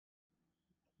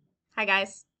Hi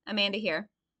guys, Amanda here.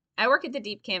 I work at the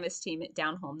Deep Canvas team at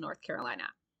Down Home, North Carolina.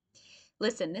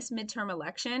 Listen, this midterm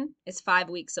election is 5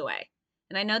 weeks away.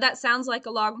 And I know that sounds like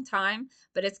a long time,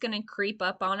 but it's going to creep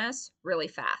up on us really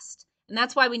fast. And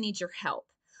that's why we need your help.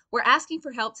 We're asking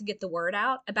for help to get the word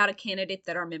out about a candidate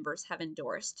that our members have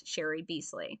endorsed, Cheri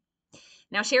Beasley.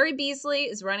 Now, Cheri Beasley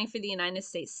is running for the United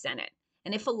States Senate.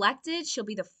 And if elected, she'll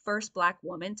be the first Black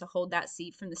woman to hold that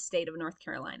seat from the state of North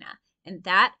Carolina. And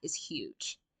that is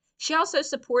huge. She also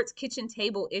supports kitchen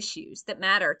table issues that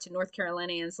matter to North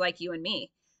Carolinians like you and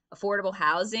me: affordable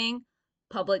housing,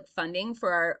 public funding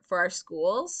for our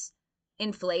schools,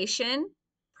 inflation,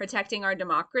 protecting our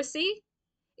democracy.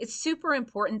 It's super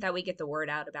important that we get the word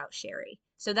out about Cheri.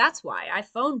 So that's why I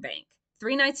phone bank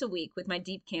 3 nights a week with my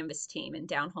Deep Canvas team in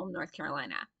Down Home, North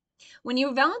Carolina. When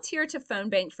you volunteer to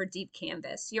phone bank for Deep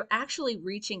Canvas, you're actually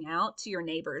reaching out to your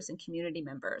neighbors and community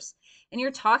members, and you're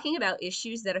talking about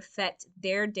issues that affect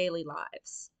their daily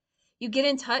lives. You get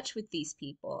in touch with these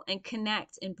people and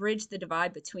connect and bridge the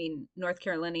divide between North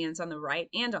Carolinians on the right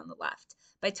and on the left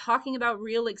by talking about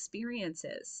real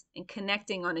experiences and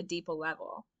connecting on a deeper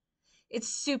level. It's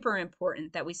super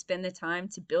important that we spend the time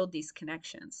to build these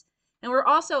connections. And we're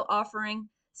also offering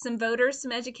some voters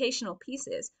some educational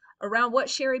pieces around what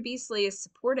Cheri Beasley is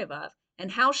supportive of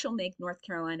and how she'll make North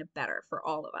Carolina better for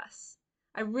all of us.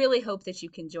 I really hope that you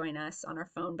can join us on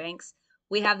our phone banks.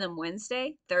 We have them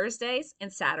Wednesday, Thursdays,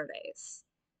 and Saturdays.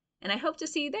 And I hope to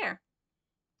see you there.